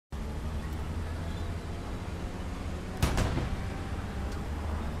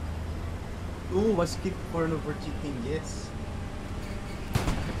Ooh, was skip for no for cheating, yes.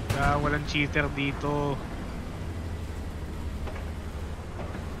 Walang cheater dito.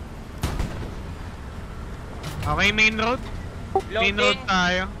 Okay, main road. Main road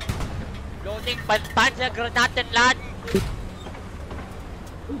tayo. Loading, Panzer, granaten lahat.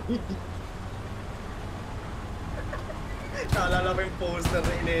 Naalala ko yung poster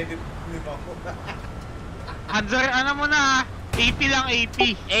na in-edit ni Paco. Panzer, ano mo na? AP lang,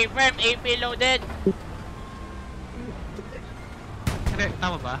 AP. A-firm, AP loaded. Hindi,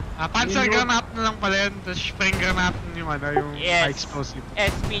 tama ba? Panzer granate na lang pala yun, tapos spring granate yung ano, yung explosive.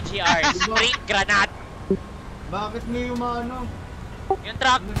 SPGR, spring granate. Bakit nga yung ano? Yung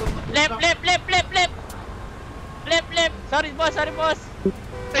truck. Left. Sorry boss.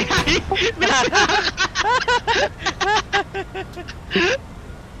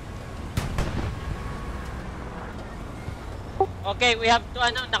 Okay, we have to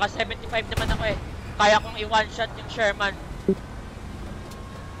naka 75 naman ako eh. Kaya kong i-one shot yung Sherman.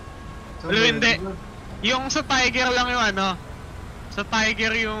 Pero hindi. Yung sa Tiger lang yung ano. Sa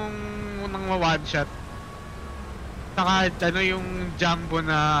Tiger yung unang ma-one shot. Saka yung jumbo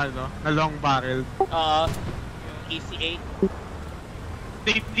na na long barrel. Oo. Yung EC8.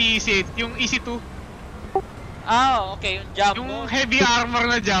 Hindi EC8, yung EC2. Ah, okay, yung jumbo. Yung heavy armor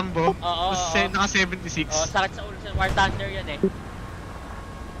na jumbo. Oo. Naka 76. Oo, sakit sa ulo sa War Thunder yan eh.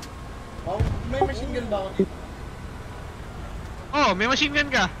 Oh, may machine gun ba ako dito? Oh, may machine gun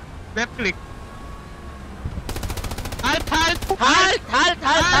ka. Left click. Halt!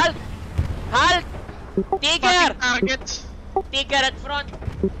 Tiger! Targets. Tiger at front.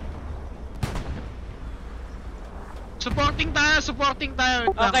 Supporting tayo.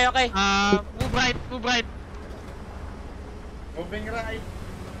 Okay. Move right. Moving right.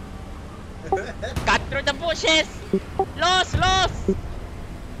 Cut through the bushes. Lost.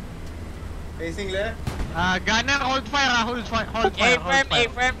 Facing left. Gunner, hold fire.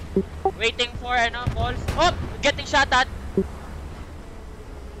 A-firm. Waiting for balls. Oh, getting shot at.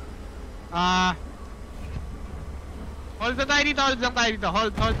 Hold lang tayo dito.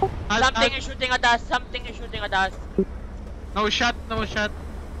 Hold. Something is shooting at us. No shot.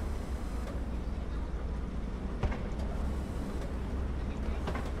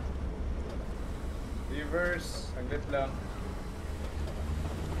 Reverse. Aglit lang.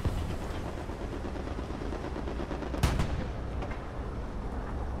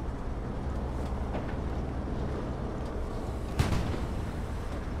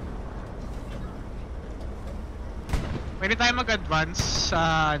 Pwede tayo mag-advance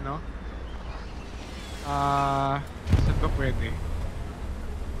sa saan ba pwede?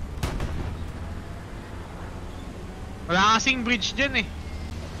 Wala kasing bridge dyan eh.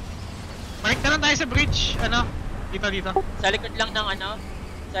 Balik na lang tayo sa bridge. Dito. Sa likod lang ng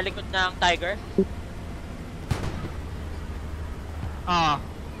sa likod ng Tiger.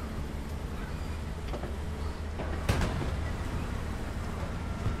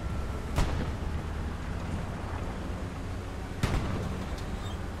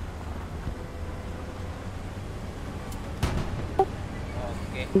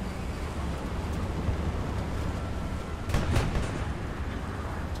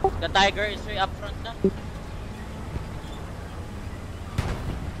 The Tiger is way up front na.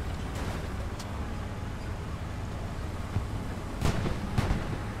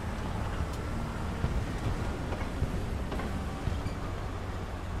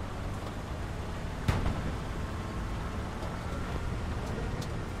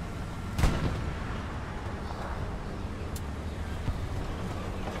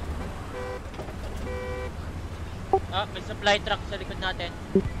 May supply truck sa likod natin.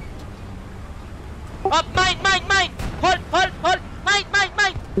 Oh, mine! Hold! Mine!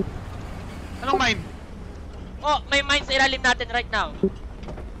 Anong mine? Oh, may mine sa ilalim natin right now.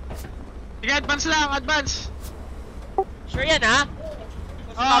 Sige, advance. Sure yan, ha?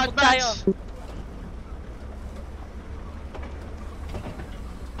 Kung sumabog tayo.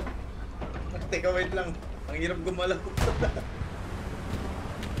 Teka, wait lang. Ang hirap gumalaw.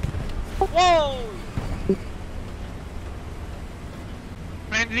 Wow!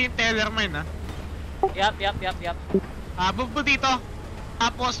 Friendly teller mine, ha? Yup. Bugbo dito.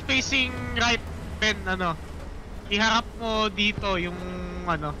 Tapos facing right, Ben, iharap mo dito yung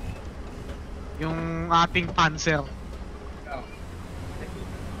yung ating Panzer.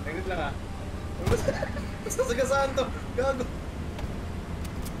 Teka lang, Basta sagasaan to. Gago.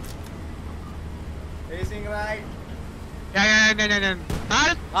 Facing right. Yan.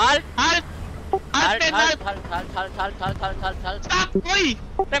 Halt! Stop! Uy!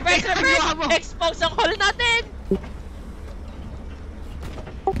 Reverse! Expose ang hole natin!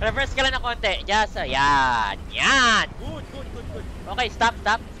 Reverse ka lang ng konti. Yes, yan. Yan. Good. Okay, stop.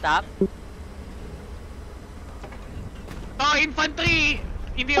 Oh, infantry!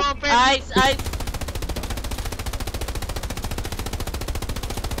 Hindi open. Eyes.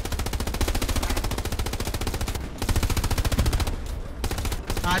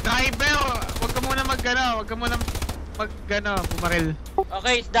 Driver! Huwag ka muna bumaril.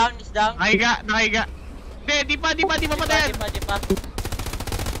 Okay, it's down. Nakahiga. Di pa matayan. Di pa.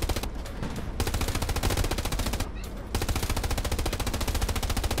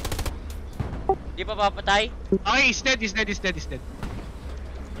 Di pa papatay? Okay, he's dead.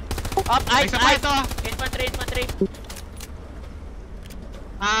 Up, eyes. Ito. Infantry.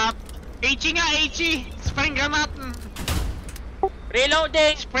 HE nga. Spring granaten.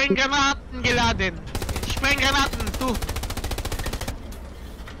 Reloading. Spring granaten geladen. Spring granaten 2.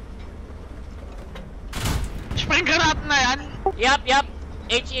 Spring granaten na yan. Yup.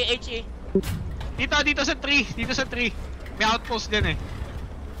 HE. Dito sa tree. May outpost din eh.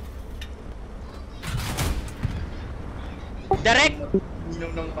 Direct.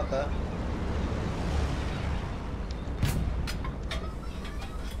 Inom ng mata.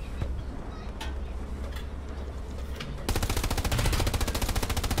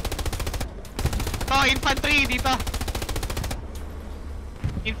 Infantry dito.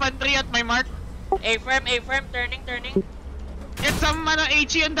 Infantry at my mark. A-firm, turning. Get some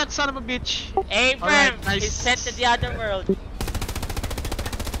HE on that son of a bitch. A-firm Alright, nice. is sent to the other world.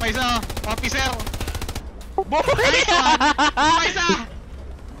 Paisa, officer. Boy! Paisa.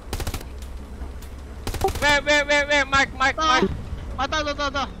 Where? Mark. Mata.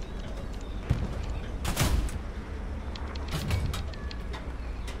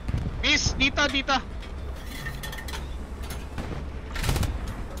 Miss, dito.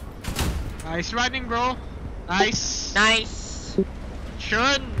 Nice running, bro. Nice.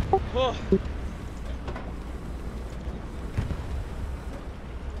 Shun. Oh.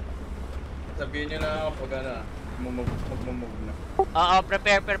 Sabihin nyo na kapag magmumove na. Oo,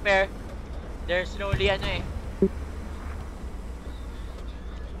 prepare. They're slowly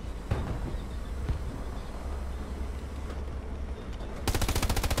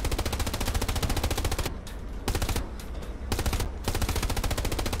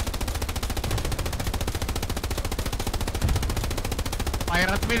Fire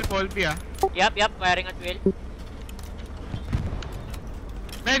at will, Colby ah. Yup, firing at will.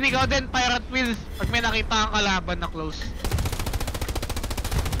 Ben, ikaw din, fire at will. Pag may nakita kang kalaban na close.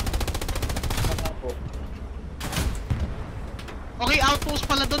 Ako. Okay, outpost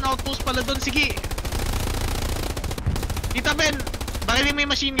pala dun. Sige. Dito, Ben. Bakit may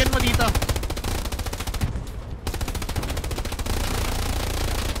machine gun mo dito?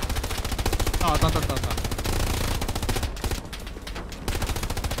 To.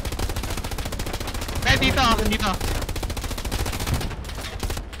 Ben, dito.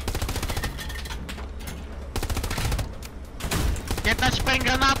 Get that spring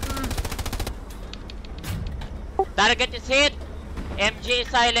granaten. Target is hit. MG is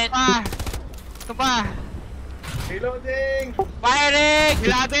silent. Ito pa. Reloading! Firing!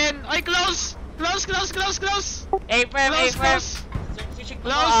 Geladen. Oy, close. A-firm. Switching to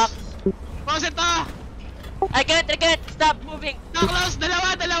Close. co-ops. Close ito. I can't. Stop moving. No, close.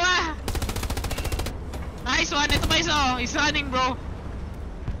 Dalawa. Nice one. Ito pa isa. He's running, bro.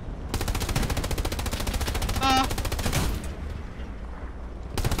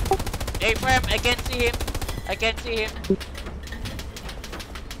 A-firm, I can't see him.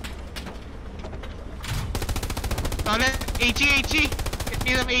 Solid. HE. Get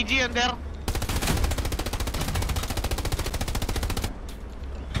me some AG on there.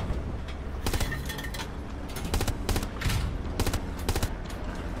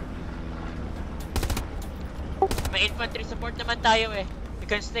 May infantry support naman tayo eh. We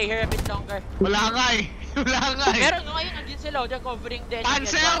can stay here a bit longer. Wala nga eh. Pero no, ayun, nandiyan sila. They're covering the enemy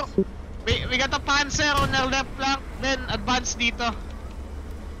Panzer! advance. We got a Panzer on the left flank. Then advance dito.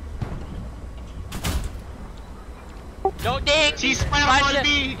 Loading! Ceasefire, Panzer.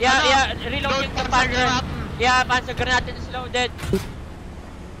 Colby. Yeah, reloading Load the Panzer Panzer. granaten. Yeah, Panzer granaten is loaded.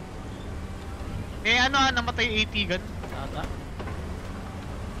 May namatay yung AT gun.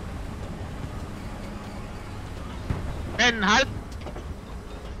 Ben, halt!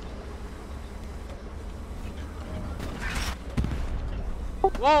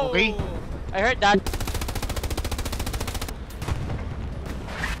 Whoa! Okay. I heard that.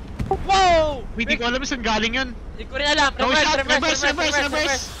 Whoa! Hindi ko alam saan galing yun. Hindi ko rin alam. Reverse.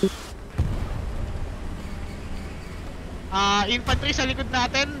 Infantry sa likod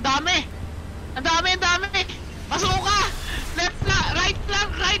natin. Dami! Ang dami! Pasok ka! Left flank!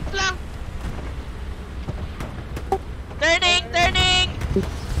 Right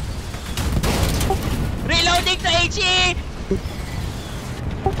to HE!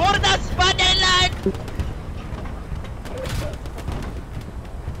 For the Spanish!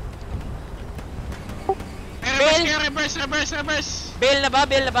 Reverse! Bail na ba?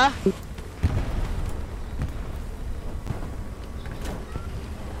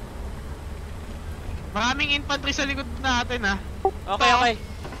 Maraming infantry sa likod natin ha. Okay.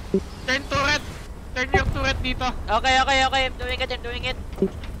 Turn turret! Turn your turret dito. Okay. I'm doing it.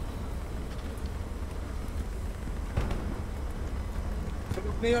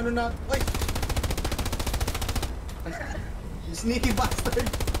 Sabog na yung ano na... Ay! Sneaky bastard!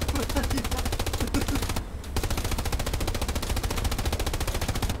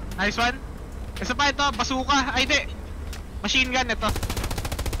 Nice one. Isa pa ito, bazooka. Ay di. Machine gun ito.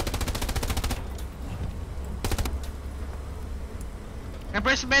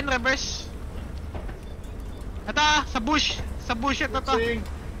 Reverse Ben, reverse. Ito sa bush. Sa bush ito to.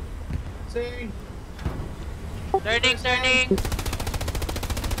 Sing! Turning.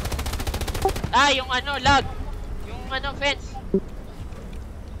 Ah, yung ano, lag. Yung ano, fence.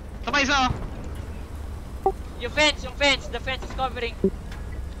 Ito pa isa oh. Yung fence. The fence is covering.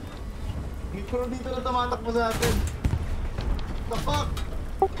 Mikro dito na tumatakbo sa atin. The fuck?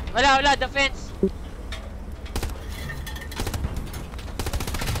 Wala, the fence.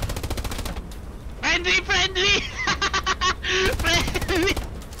 Friendly! Friendly!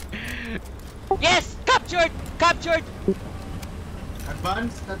 Yes! Captured!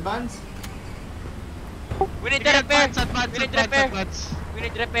 Advance? We need to repair. Advance. We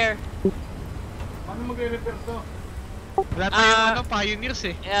need repair. Paano magre-repair to? Wala tayong pioneers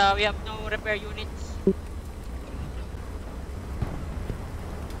eh. Yeah, we have no repair units.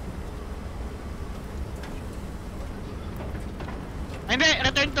 Ay hindi,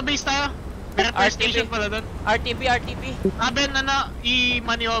 return to base tayo. May repair station pala doon. RTB. Ben,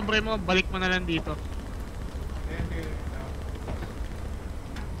 i-maniobre mo, balik mo na lang dito.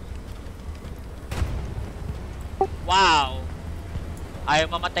 Wow! Ayaw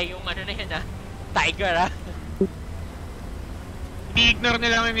mamatay yung ano na yun ah. Tiger ah. I-ignore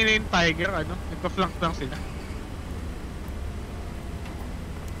nila yung tiger, nagpa-flank lang sila.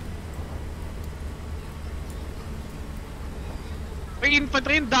 May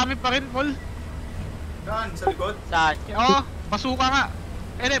infantry, dami pa rin, Paul. Saan? Sa likod? Saan? Oo, basuka nga.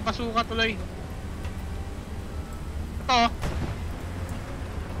 Basuka tuloy. Ito oh.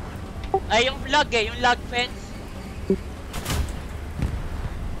 Ay, yung lag fence.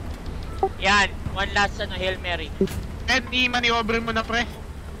 Yan, one last Hail Mary. And i-maniobre mo na pre.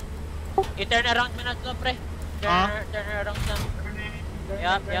 I-turn around mo na to pre. Turn around na.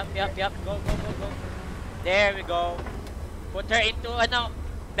 Yup. Go. There we go. Put her into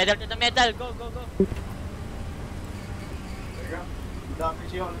pedal to the metal. Go. Teka, dami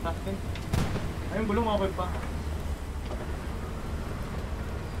siya ulit natin. Ayun, gulong okay pa.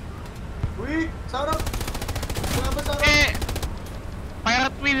 Uy! Sarap! Wala ba sarap?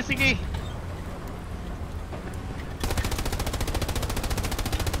 Pirate wheel, sige.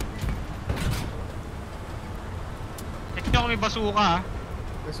 Check nyo kung may basuka ha.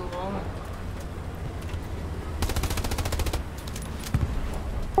 Basuka nga.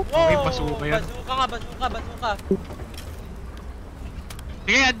 Okay, basuka yan. Basuka.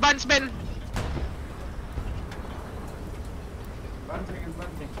 Sige, advance Ben. Advance.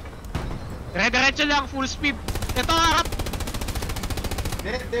 Dire-diretso lang, full speed. Ito harap.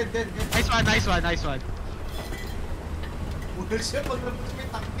 Dead. Nice one. Buhal siya pag nabos may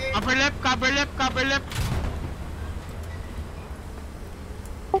tangke. Cover left.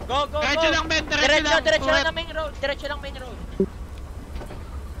 Go. Diretso lang Ben, Diretso lang na main road.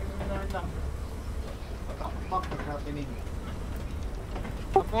 What the fuck is happening?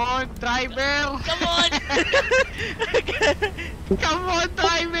 Come on, driver! Come on! Come on,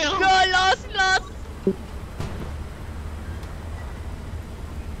 driver! Go, lost!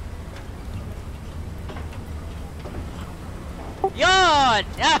 Yon!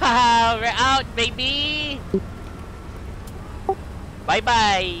 We're out, baby!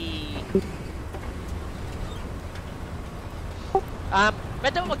 Bye-bye!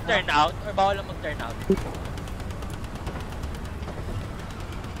 Pwede mo mag-turn out? Or bawal lang mag-turn out?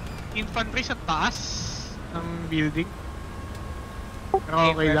 Infantry sa taas ng building.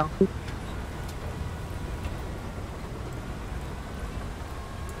 Pero okay lang.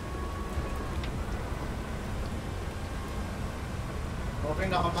 Okay,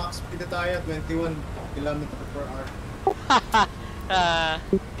 naka-max speed na tayo, 21 km/h.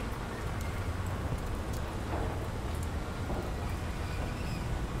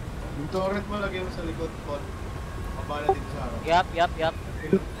 Yung turret mo, lagay mo sa likod, Paul. Mabala dito sa harap. Yup.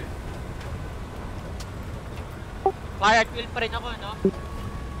 Pirate wheel pa rin ako, no?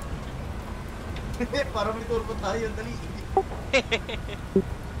 Parang may turbo tayo, dali.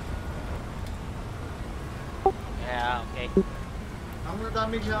 Yeah, okay. Ang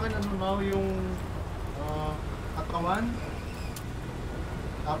nadamage sa akin, ano now, yung katawan.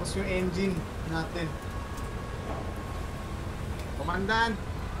 Tapos yung engine natin. Komandan!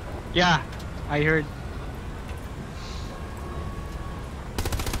 Yeah, I heard.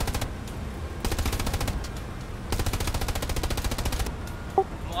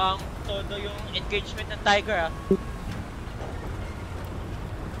 Mukhang todo yung engagement ng Tiger, ah.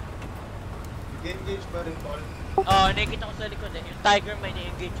 Engage pa rin, Paul. Oo, nakikita ko sa likod, eh. Yung Tiger may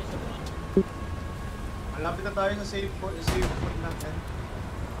na-engage siya sa front. Malapit na tayo sa save point natin.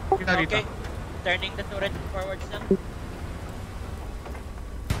 Kita dito. Okay. Turning the turret forwards na.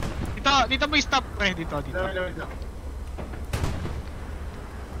 Dito mo i-stop, pre. Dito. Wait lang.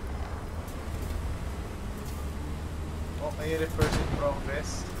 Okay, reverse in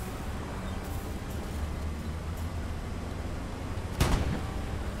progress.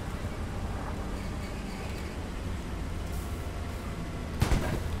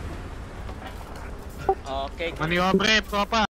 Okay. Maniobre, tropa.